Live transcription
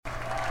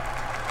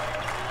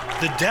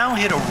The Dow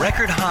hit a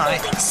record high.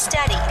 Holding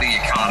steady. The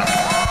economy.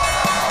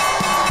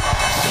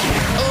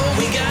 Oh,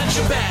 we got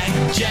your back,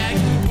 Jack.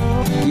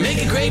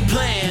 Make a great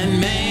plan,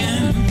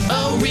 man.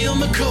 Oh, real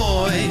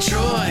McCoy,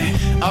 Troy,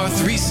 our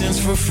 3 cents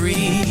for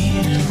free.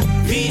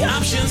 The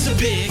options are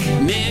big,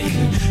 Nick.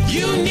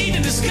 You need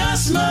to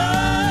discuss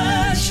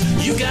much.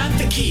 You got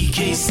the key,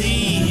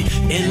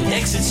 KC, in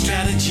exit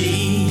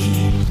strategy.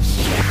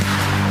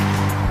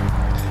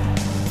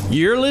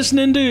 You're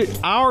listening to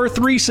Our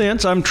 3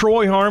 Cents. I'm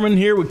Troy Harmon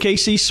here with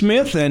Casey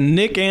Smith and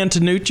Nick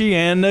Antonucci,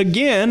 and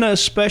again, a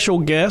special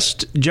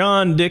guest,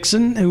 John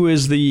Dixon, who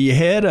is the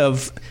head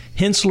of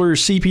Hensler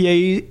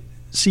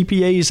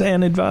CPAs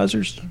and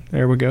Advisors.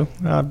 There we go.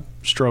 I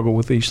struggle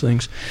with these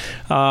things.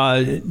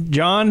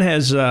 John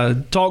has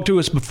talked to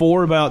us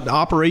before about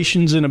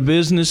operations in a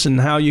business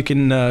and how you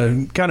can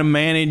kind of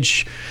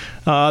manage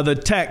the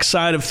tax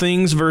side of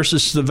things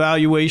versus the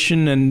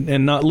valuation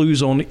and not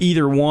lose on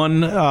either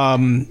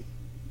one.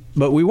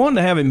 But we wanted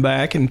to have him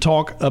back and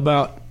talk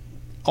about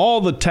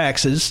all the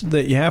taxes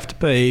that you have to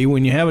pay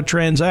when you have a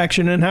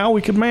transaction and how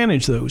we could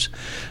manage those.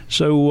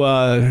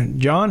 So,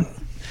 John,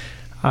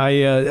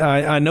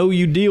 I know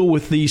you deal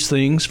with these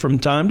things from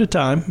time to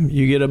time.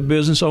 You get a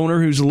business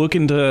owner who's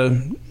looking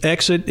to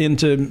exit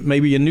into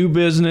maybe a new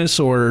business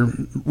or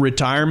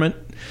retirement.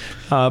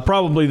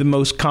 Probably the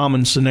most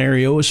common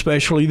scenario,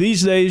 especially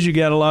these days. You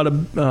got a lot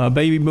of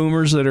baby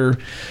boomers that are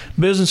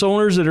business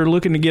owners that are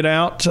looking to get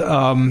out.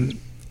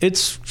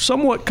 It's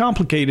somewhat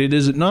complicated,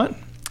 is it not?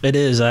 It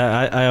is.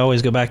 I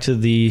always go back to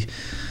the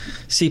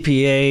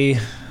CPA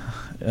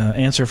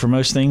answer for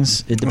most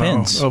things. It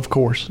depends. Oh, of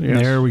course. Yes.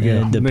 There we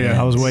go.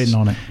 Yeah, I was waiting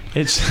on it.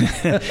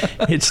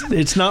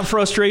 It's not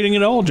frustrating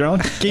at all,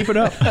 John. Keep it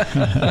up.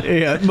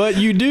 Yeah, but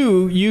you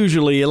do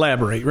usually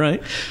elaborate,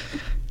 right?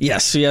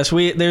 Yes.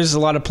 There's a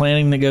lot of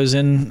planning that goes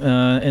in,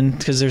 and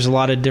because there's a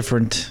lot of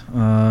different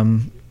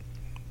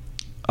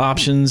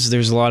options.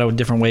 There's a lot of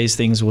different ways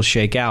things will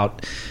shake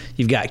out.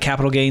 You've got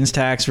capital gains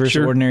tax versus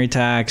ordinary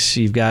tax.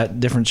 You've got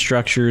different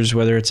structures,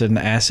 whether it's an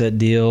asset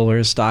deal or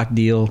a stock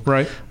deal.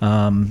 Right.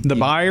 The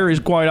buyer is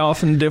quite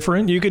often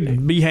different. You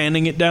could be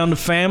handing it down to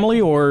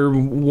family or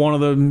one of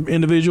the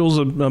individuals,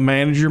 a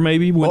manager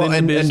maybe within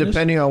the business. And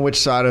depending on which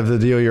side of the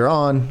deal you're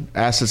on,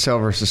 asset sale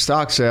versus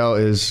stock sale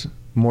is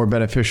more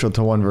beneficial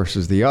to one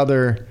versus the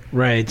other.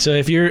 Right. So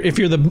if you're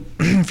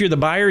the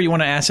buyer, you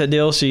want an asset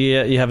deal, so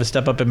you have a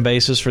step up in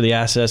basis for the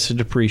assets to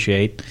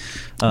depreciate.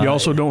 You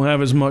also don't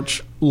have as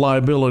much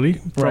liability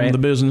from the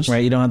business.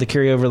 Right. You don't have to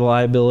carry over the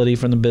liability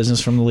from the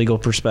business from the legal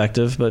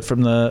perspective, but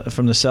from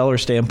the seller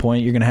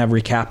standpoint, you're going to have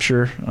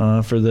recapture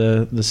for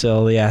the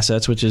sale of the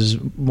assets, which is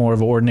more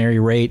of an ordinary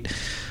rate.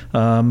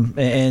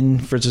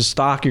 And for the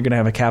stock, you're going to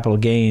have a capital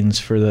gains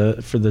for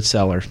the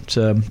seller.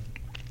 So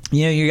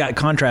you got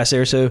contrast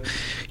there. So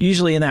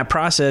usually in that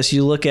process,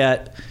 you look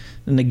at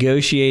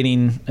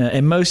negotiating,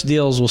 and most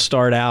deals will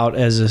start out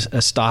as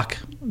a stock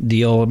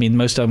deal. I mean,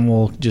 most of them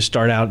will just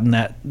start out in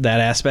that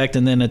aspect,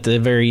 and then at the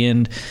very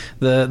end,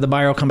 the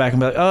buyer will come back and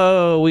be like,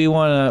 "Oh, we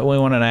want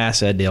an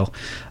asset deal,"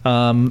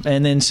 and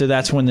then so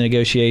that's when the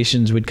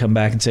negotiations would come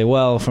back and say,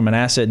 "Well, from an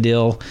asset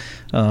deal,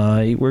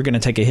 we're going to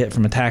take a hit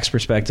from a tax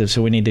perspective,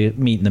 so we need to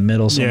meet in the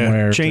middle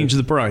somewhere. Yeah, change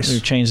the price.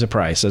 Change the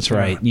price. That's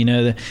right.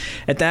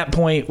 At that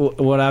point,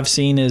 what I've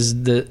seen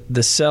is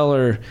the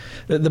seller,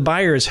 the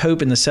buyer is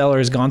hoping the seller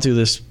has gone through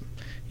this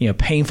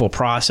painful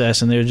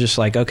process, and they're just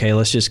like, okay,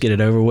 let's just get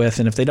it over with.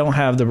 And if they don't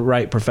have the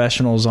right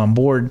professionals on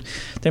board,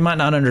 they might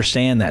not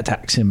understand that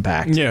tax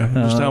impact. Yeah,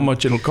 just how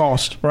much it'll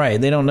cost. Right.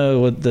 They don't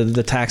know what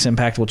the tax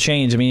impact will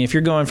change. I mean, if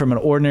you're going from an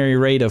ordinary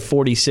rate of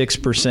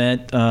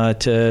 46%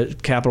 to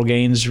capital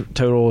gains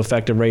total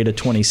effective rate of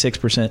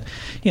 26%,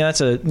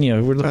 that's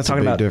we're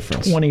talking about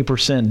difference.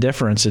 20%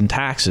 difference in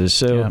taxes.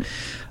 So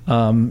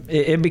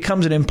it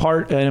becomes an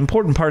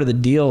important part of the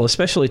deal,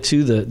 especially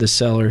to the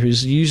seller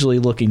who's usually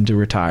looking to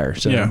retire.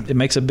 So it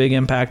makes a big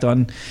impact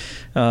on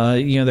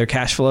their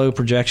cash flow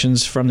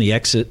projections from the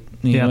exit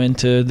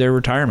into their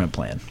retirement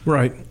plan.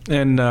 Right.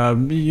 And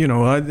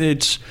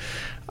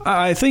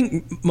I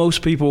think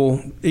most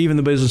people, even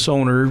the business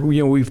owner,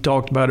 we've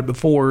talked about it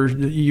before.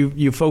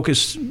 You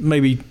focus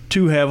maybe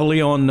too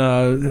heavily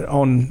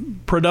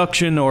on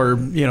production or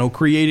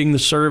creating the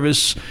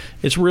service.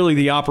 It's really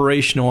the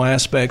operational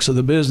aspects of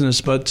the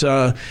business. But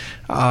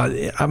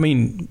I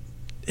mean,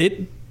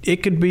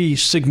 it could be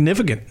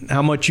significant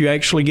how much you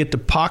actually get to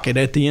pocket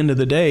at the end of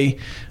the day,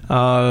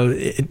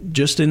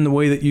 just in the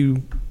way that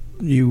you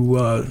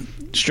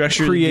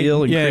structure the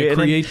deal and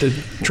create the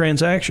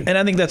transaction. And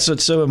I think that's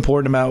what's so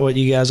important about what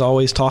you guys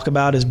always talk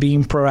about is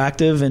being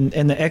proactive,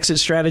 and the exit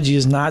strategy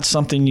is not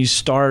something you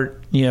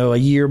start a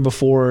year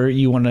before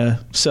you want to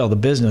sell the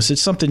business.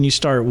 It's something you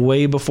start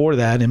way before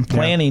that in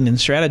planning and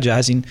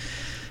strategizing.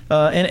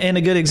 And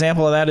a good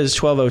example of that is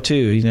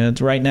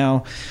 1202. Right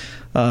now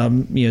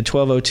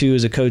 1202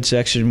 is a code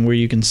section where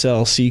you can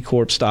sell C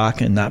Corp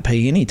stock and not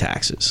pay any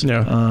taxes.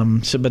 Yeah.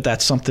 But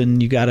that's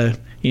something you got to,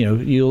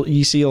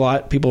 you see a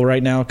lot of people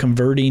right now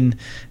converting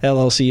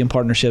LLC and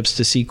partnerships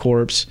to C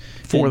Corps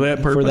for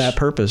that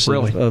purpose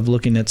really? of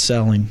looking at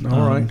selling.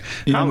 All right.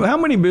 How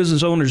many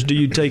business owners do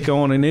you take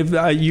on? And if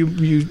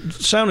you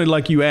sounded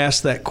like you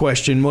asked that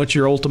question, what's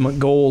your ultimate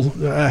goal?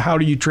 How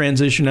do you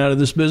transition out of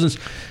this business?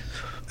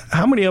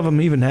 How many of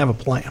them even have a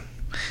plan?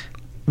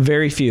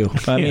 Very few.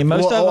 I mean,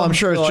 most of them. I'm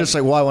sure it's just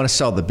like, well, I want to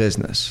sell the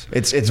business.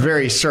 It's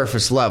very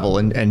surface level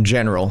and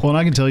general. Well, and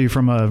I can tell you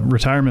from a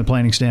retirement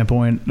planning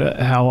standpoint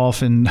how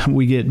often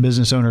we get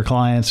business owner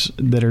clients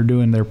that are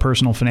doing their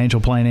personal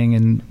financial planning,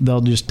 and they'll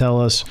just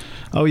tell us,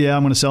 "Oh yeah,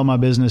 I'm going to sell my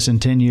business in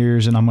 10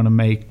 years, and I'm going to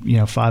make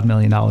 $5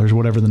 million,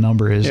 whatever the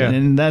number is." Yeah.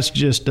 And that's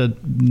just a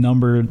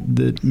number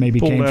that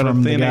maybe came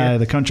from the guy at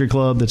the country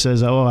club that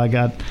says, "Oh, I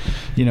got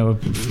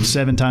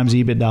 7 times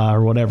EBITDA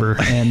or whatever,"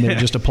 and they're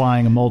just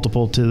applying a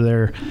multiple to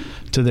their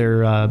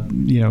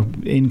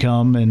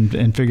income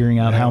and figuring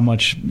out how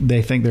much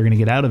they think they're going to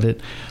get out of it.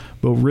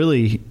 But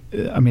really,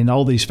 I mean,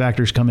 all these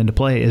factors come into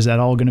play. Is that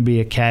all going to be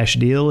a cash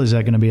deal? Is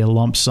that going to be a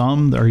lump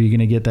sum? Are you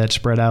going to get that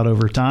spread out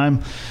over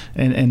time?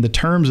 And the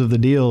terms of the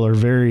deal are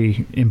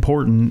very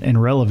important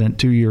and relevant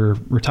to your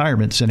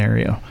retirement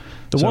scenario.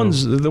 The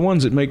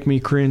ones that make me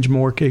cringe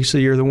more,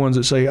 Casey, are the ones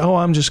that say, "Oh,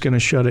 I'm just going to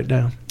shut it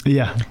down."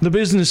 Yeah, the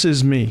business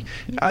is me.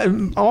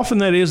 Often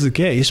that is the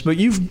case, but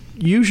you've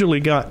usually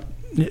got.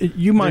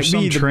 There's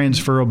some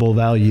transferable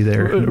value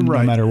there,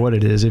 no matter what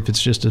it is, if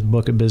it's just a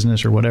book of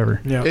business or whatever.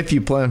 Yeah. If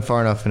you plan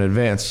far enough in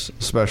advance,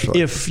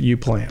 especially. If you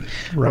plan.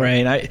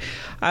 Right.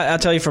 I'll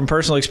tell you from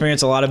personal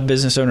experience, a lot of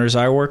business owners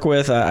I work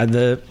with,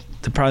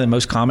 probably the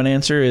most common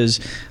answer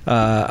is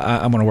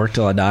I'm going to work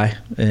till I die,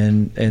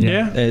 and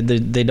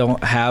they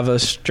don't have a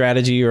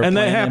strategy or a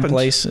plan in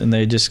place, and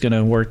they're just going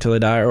to work till they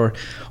die,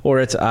 or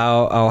it's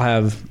I'll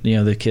have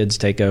the kids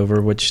take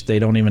over, which they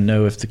don't even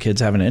know if the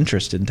kids have an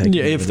interest in taking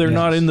over. If they're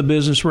not in the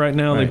business right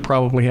now, they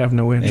probably have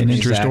no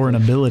interest. Or an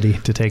ability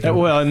to take over.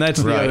 Well, and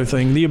that's the other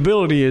thing. The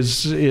ability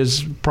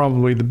is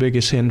probably the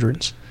biggest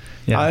hindrance.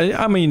 Yeah.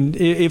 I mean,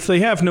 if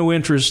they have no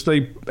interest,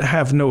 they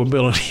have no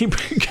ability,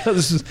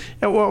 because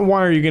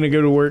why are you going to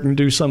go to work and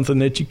do something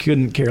that you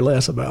couldn't care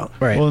less about?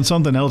 Right. Well, and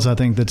something else I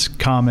think that's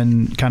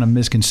common kind of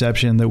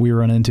misconception that we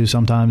run into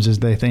sometimes is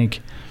they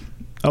think,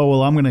 "Oh,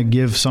 well, I'm going to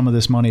give some of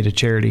this money to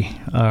charity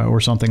or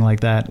something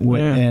like that,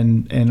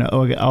 and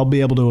I'll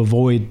be able to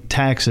avoid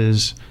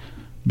taxes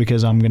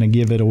because I'm going to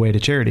give it away to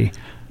charity."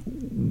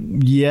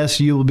 Yes,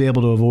 you will be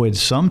able to avoid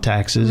some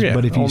taxes,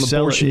 but if you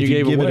sell it, if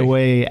you give it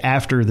away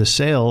after the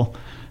sale,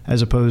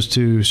 as opposed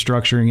to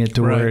structuring it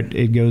to where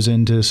it goes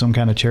into some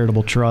kind of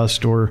charitable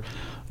trust or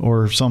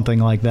something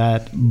like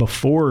that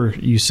before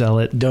you sell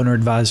it, donor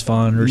advised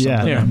fund or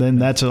something. Then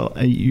that's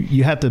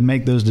you have to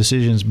make those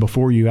decisions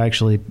before you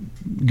actually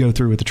go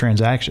through with the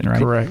transaction, right?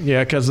 Correct.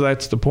 Yeah, because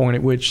that's the point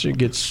at which it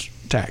gets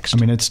taxed. I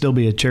mean, it'd still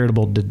be a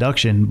charitable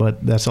deduction,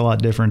 but that's a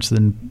lot different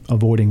than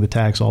avoiding the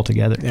tax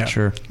altogether. Yeah,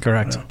 sure,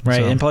 correct,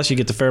 right. And plus, you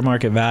get the fair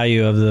market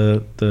value of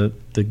the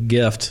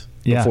gift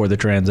before the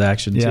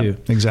transaction too.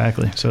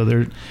 Exactly. So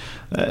there,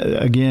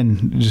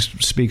 again,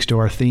 just speaks to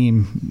our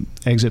theme.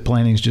 Exit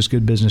planning is just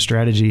good business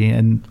strategy,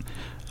 and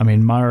I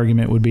mean, my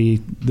argument would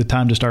be the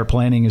time to start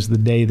planning is the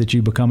day that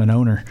you become an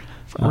owner.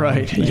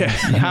 Right.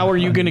 How are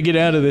you going to get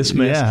out of this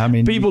mess? Yeah. I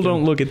mean, people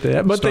don't look at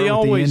that, but they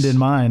always the end in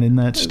mind. Isn't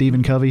that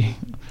Stephen Covey?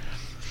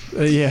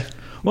 Yeah.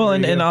 Well,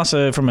 and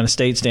also from an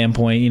estate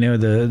standpoint,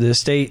 the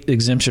estate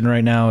exemption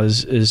right now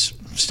is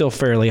still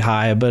fairly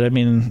high, but I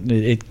mean,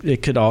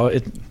 it could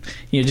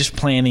just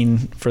planning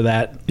for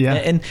that. Yeah.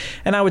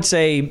 And I would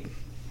say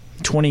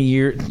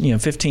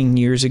 15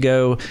 years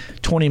ago,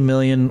 20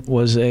 million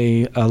was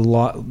a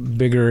lot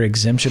bigger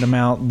exemption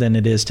amount than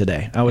it is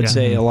today. I would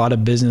say a lot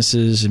of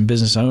businesses and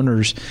business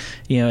owners,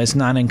 it's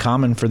not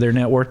uncommon for their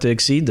net worth to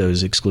exceed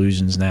those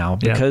exclusions now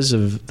because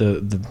of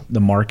the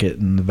market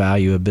and the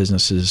value of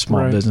businesses,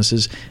 small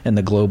businesses, and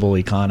the global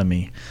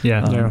economy.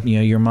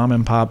 Your mom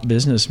and pop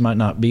business might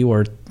not be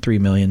worth 3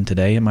 million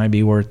today. It might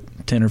be worth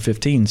 10 or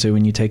 15. So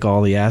when you take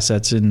all the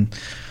assets in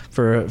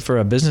for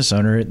a business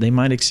owner, they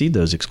might exceed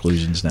those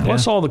exclusions now.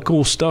 Plus all the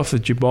cool stuff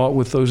that you bought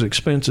with those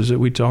expenses that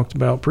we talked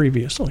about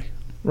previously.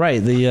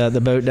 Right, the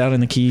boat down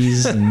in the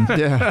Keys, and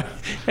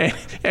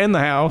and the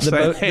house,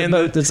 the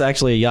boat that's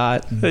actually a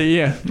yacht.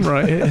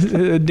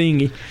 A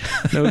dinghy,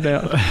 no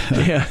doubt.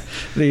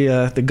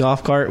 The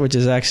golf cart, which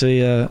is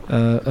actually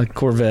a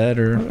Corvette,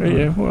 or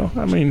well,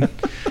 I mean,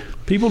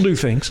 people do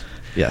things.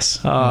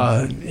 Yes.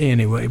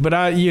 Anyway, but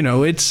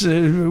it's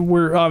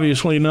we're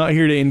obviously not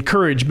here to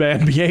encourage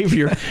bad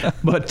behavior,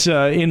 but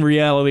in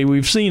reality,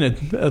 we've seen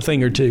a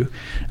thing or two.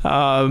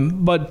 John,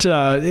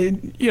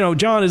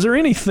 is there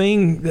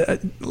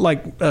anything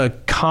like a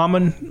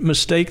common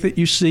mistake that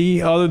you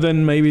see, other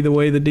than maybe the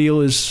way the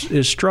deal is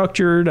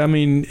structured? I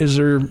mean, is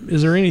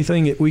there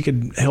anything that we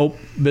could help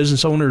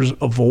business owners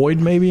avoid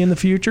maybe in the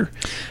future?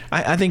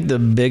 I think the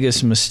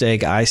biggest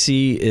mistake I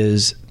see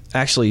is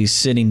actually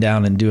sitting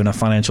down and doing a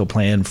financial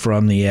plan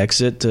from the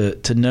exit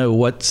to know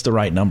what's the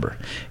right number.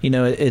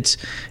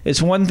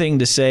 It's one thing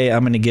to say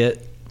I'm going to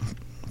get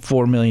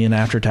 $4 million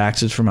after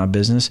taxes for my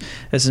business.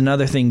 It's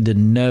another thing to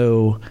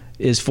know,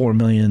 is $4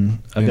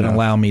 million going to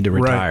allow me to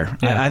retire?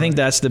 Right. Yeah. I think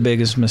that's the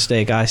biggest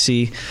mistake I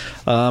see.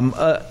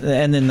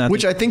 And then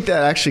which I think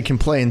that actually can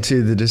play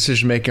into the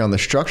decision making on the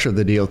structure of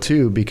the deal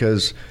too,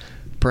 because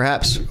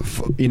perhaps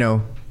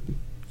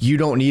you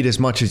don't need as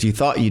much as you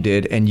thought you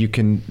did, and you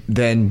can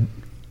then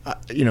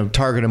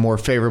target a more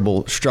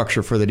favorable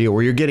structure for the deal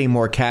where you're getting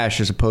more cash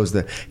as opposed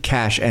to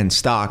cash and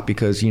stock,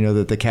 because you know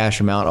that the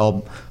cash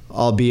amount,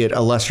 albeit a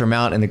lesser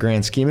amount in the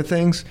grand scheme of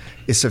things,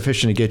 is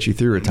sufficient to get you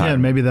through retirement. Yeah,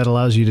 and maybe that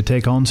allows you to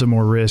take on some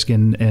more risk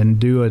and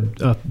do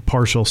a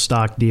partial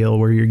stock deal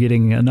where you're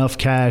getting enough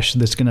cash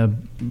that's going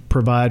to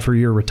provide for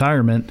your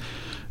retirement.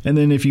 And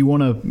then if you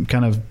want to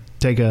kind of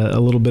take a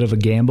little bit of a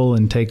gamble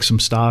and take some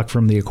stock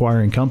from the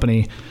acquiring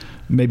company,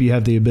 maybe you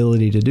have the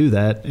ability to do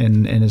that,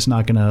 and it's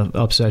not going to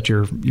upset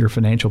your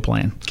financial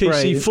plan.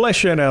 Casey,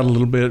 flesh that out a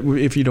little bit,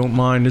 if you don't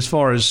mind. As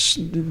far as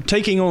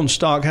taking on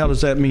stock, how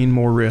does that mean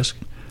more risk?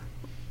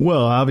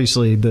 Well,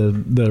 obviously,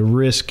 the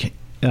risk,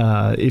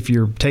 if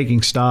you're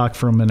taking stock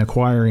from an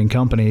acquiring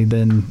company,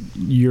 then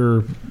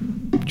your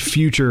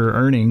future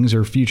earnings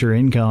or future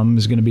income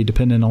is going to be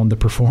dependent on the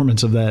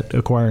performance of that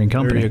acquiring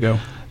company. There you go.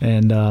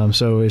 And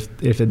so if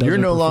it doesn't, you're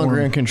no longer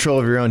in control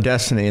of your own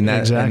destiny in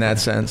that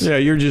sense. Yeah,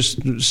 you're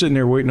just sitting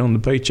there waiting on the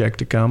paycheck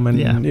to come,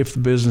 and if the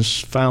business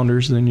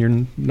founders, then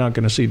you're not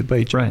going to see the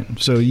paycheck. Right.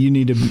 So you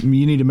need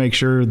to make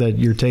sure that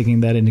you're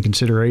taking that into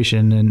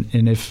consideration,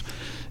 and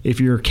if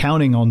you're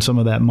counting on some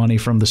of that money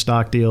from the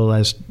stock deal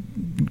as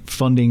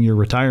funding your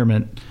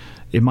retirement,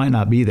 it might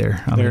not be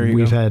there.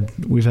 We've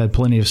had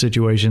plenty of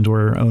situations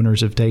where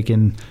owners have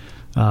taken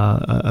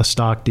a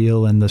stock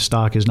deal and the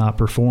stock has not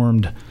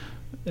performed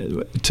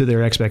to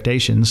their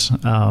expectations.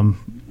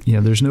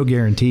 There's no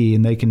guarantee,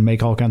 and they can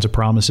make all kinds of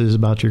promises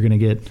about you're going to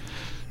get,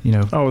 they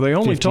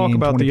only 15, talk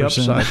about 20%, the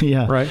upside.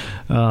 Yeah, right.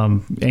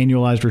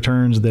 Annualized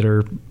returns that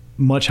are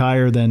much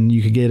higher than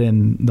you could get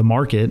in the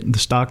market, the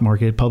stock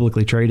market,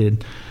 publicly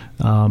traded.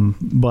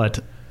 But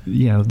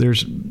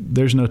there's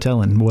no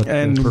telling what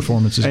the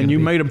performance is going to be. And you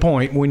made a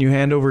point, when you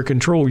hand over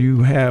control,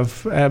 you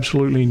have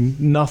absolutely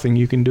nothing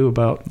you can do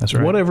about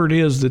whatever it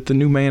is that the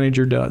new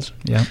manager does.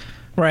 Yeah.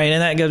 Right,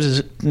 and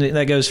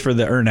that goes for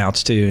the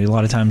earnouts too. A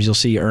lot of times you'll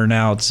see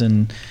earnouts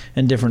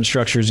and different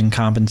structures and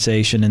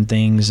compensation and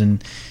things,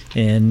 and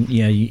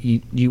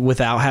you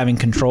without having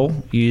control,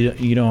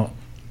 you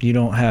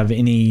don't have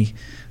any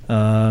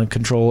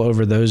control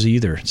over those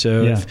either.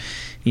 So if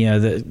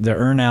the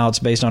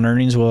earnouts based on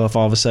earnings, well, if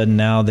all of a sudden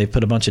now they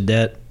put a bunch of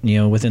debt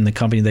within the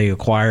company they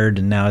acquired,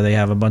 and now they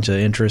have a bunch of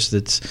interest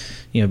that's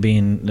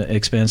being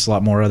expensed, a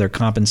lot more other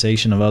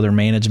compensation of other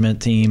management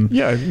team.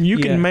 Yeah, you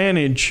can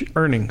manage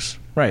earnings.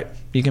 Right.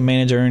 You can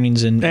manage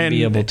earnings and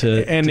be able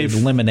to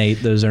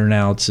eliminate those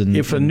earnouts. And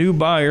if a new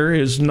buyer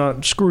is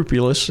not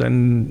scrupulous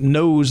and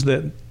knows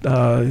that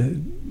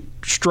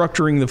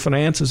structuring the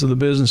finances of the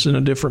business in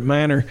a different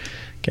manner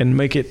can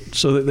make it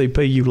so that they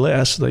pay you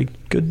less, they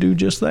could do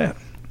just that.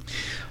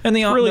 And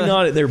really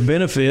not at their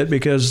benefit,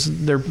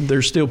 because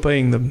they're still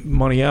paying the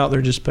money out.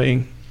 They're just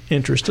paying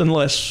interest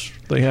unless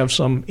they have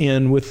some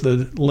in with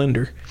the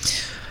lender.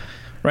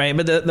 Right,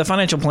 but the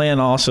financial plan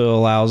also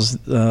allows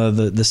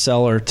the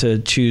seller to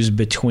choose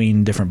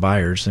between different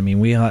buyers. I mean,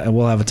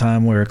 we'll have a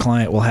time where a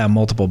client will have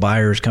multiple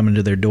buyers coming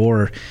to their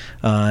door,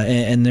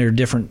 and they're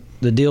different.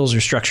 The deals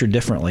are structured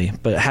differently,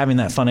 but having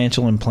that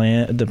financial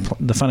plan,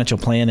 the financial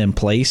plan in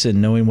place,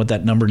 and knowing what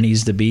that number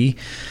needs to be,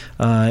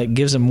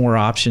 gives them more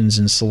options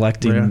in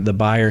selecting the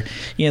buyer.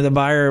 The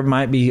buyer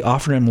might be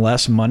offering them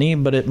less money,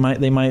 but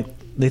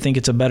they think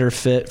it's a better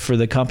fit for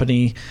the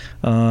company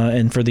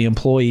and for the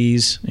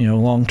employees,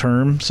 long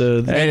term. So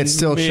and it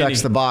still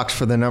checks the box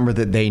for the number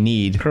that they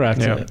need.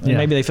 Correct. Yeah.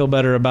 Maybe they feel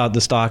better about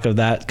the stock of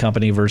that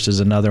company versus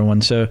another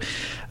one. So,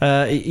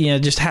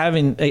 just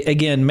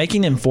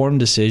making informed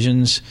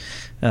decisions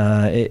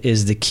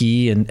is the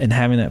key, and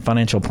having that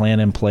financial plan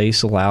in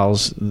place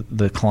allows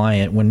the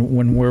client,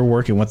 when we're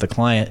working with the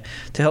client,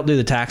 to help do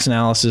the tax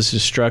analysis, to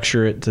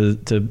structure it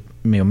to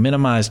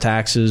minimize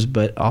taxes,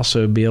 but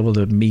also be able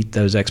to meet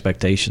those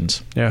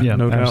expectations. Yeah,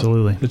 no doubt.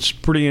 Absolutely. It's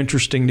pretty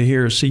interesting to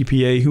hear a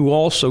CPA who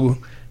also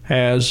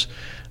has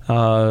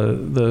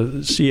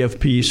the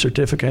CFP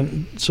certificate,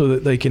 so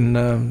that they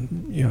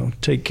can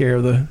take care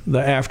of the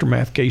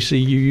aftermath. Casey,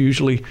 you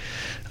usually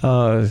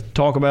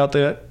talk about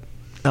that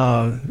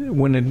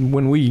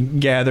when we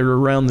gather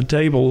around the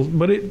table,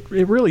 but it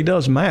really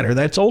does matter.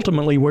 That's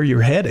ultimately where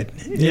you're headed.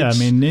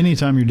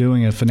 Anytime you're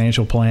doing a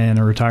financial plan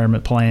or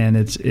retirement plan,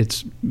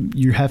 it's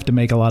you have to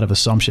make a lot of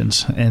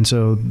assumptions, and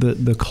so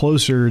the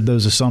closer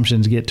those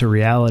assumptions get to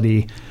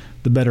reality,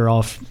 the better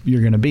off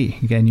you're going to be.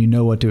 Again, you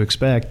know what to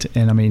expect,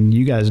 and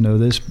you guys know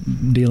this,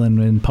 dealing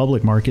in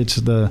public markets,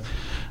 the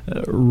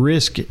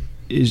risk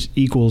is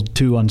equal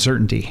to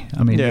uncertainty.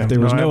 I mean, Yeah, if there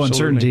was no absolutely.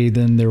 uncertainty,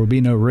 then there would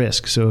be no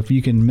risk. So if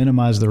you can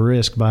minimize the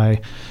risk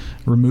by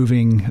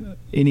removing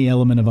any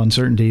element of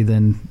uncertainty,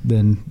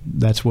 then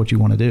that's what you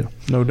want to do.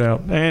 No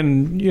doubt.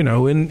 And, you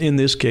know, in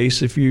this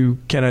case, if you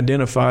can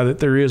identify that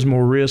there is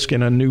more risk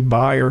in a new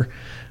buyer,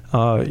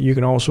 you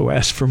can also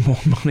ask for more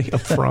money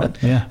up front.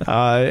 Yeah.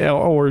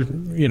 Or,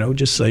 you know,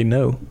 just say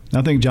no.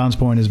 I think John's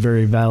point is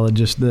very valid,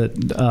 just that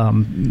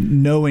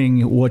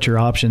knowing what your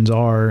options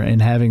are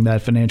and having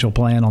that financial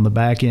plan on the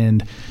back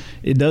end,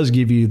 it does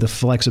give you the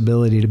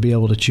flexibility to be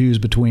able to choose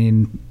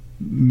between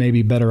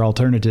maybe better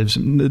alternatives.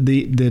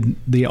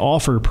 The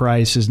offer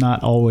price is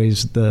not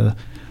always the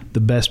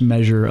best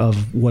measure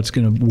of what's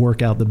going to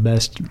work out the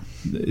best,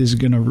 is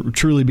going to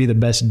truly be the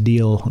best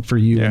deal for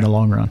you in the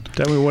long run.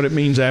 Tell me what it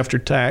means after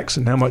tax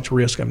and how much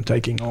risk I'm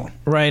taking on.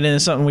 Right, and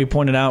it's something we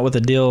pointed out with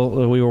a deal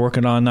we were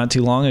working on not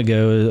too long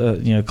ago.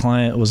 A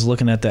client was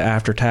looking at the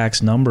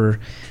after-tax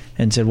number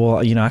and said, well,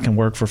 I can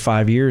work for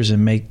 5 years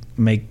and make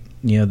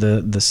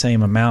the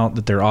same amount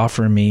that they're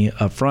offering me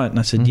up front. And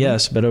I said,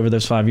 yes, but over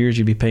those 5 years,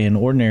 you'd be paying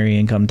ordinary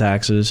income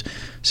taxes,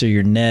 so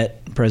your net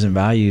present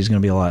value is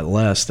going to be a lot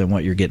less than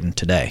what you're getting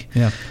today.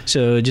 Yeah.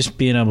 So just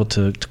being able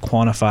to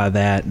quantify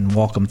that and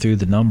walk them through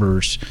the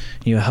numbers,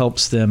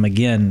 helps them,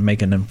 again,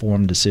 make an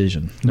informed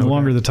decision. The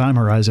longer the time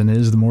horizon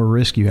is, the more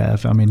risk you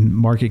have. I mean,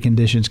 market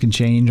conditions can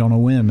change on a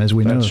whim, as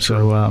we know. That's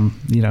true. So,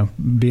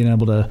 being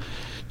able to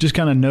just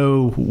kind of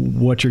know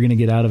what you're going to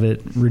get out of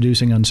it,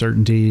 reducing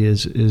uncertainty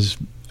is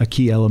a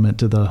key element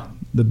to the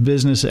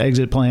business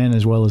exit plan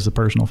as well as the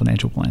personal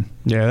financial plan.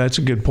 Yeah, that's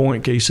a good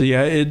point, Casey.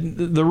 Yeah,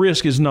 the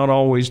risk is not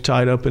always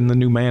tied up in the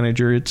new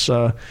manager. It's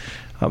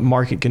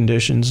market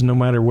conditions, no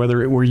matter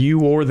whether it were you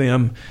or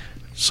them.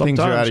 Things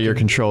are out of your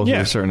control to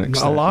a certain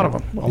extent. A lot of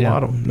them,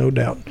 no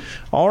doubt.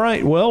 All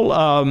right,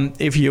 well,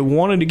 if you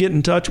wanted to get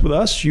in touch with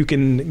us, you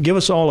can give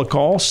us all a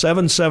call,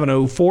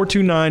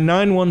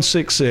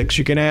 770-429-9166.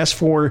 You can ask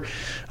for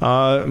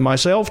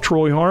myself,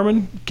 Troy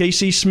Harmon,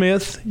 Casey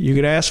Smith. You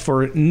could ask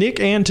for Nick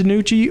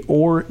Antonucci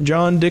or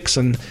John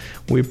Dixon.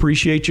 We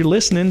appreciate you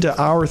listening to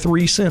Our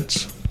 3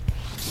 Cents.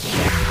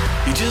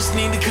 You just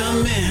need to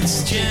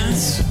commence,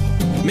 gents.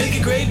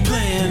 Make a great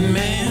plan,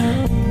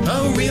 man.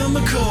 A real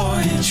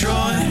McCoy,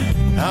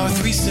 Troy. Our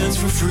 3 cents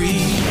for free.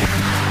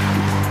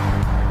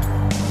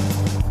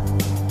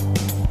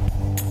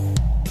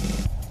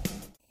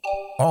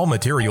 All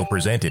material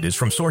presented is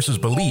from sources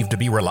believed to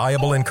be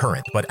reliable and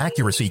current, but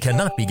accuracy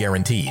cannot be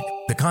guaranteed.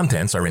 The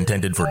contents are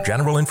intended for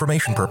general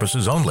information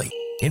purposes only.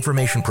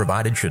 Information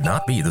provided should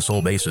not be the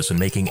sole basis in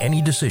making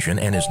any decision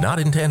and is not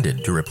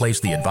intended to replace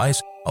the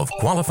advice of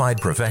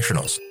qualified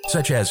professionals,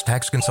 such as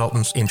tax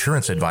consultants,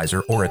 insurance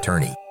advisor, or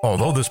attorney.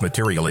 Although this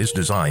material is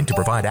designed to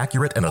provide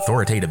accurate and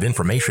authoritative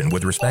information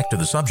with respect to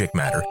the subject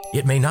matter,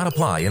 it may not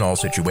apply in all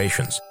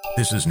situations.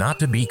 This is not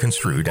to be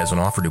construed as an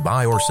offer to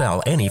buy or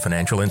sell any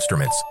financial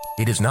instruments.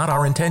 It is not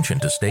our intention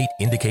to state,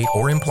 indicate,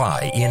 or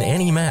imply in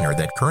any manner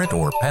that current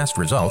or past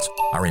results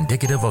are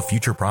indicative of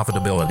future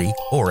profitability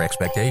or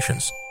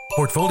expectations.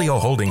 Portfolio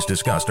holdings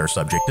discussed are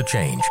subject to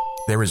change.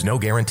 There is no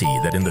guarantee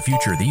that in the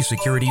future these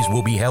securities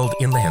will be held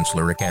in the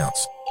Hensler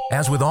accounts.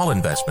 As with all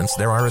investments,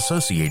 there are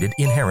associated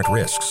inherent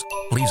risks.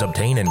 Please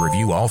obtain and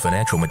review all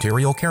financial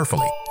material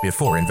carefully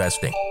before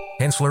investing.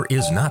 Hensler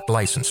is not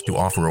licensed to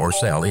offer or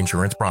sell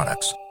insurance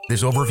products.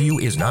 This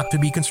overview is not to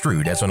be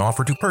construed as an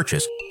offer to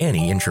purchase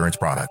any insurance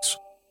products.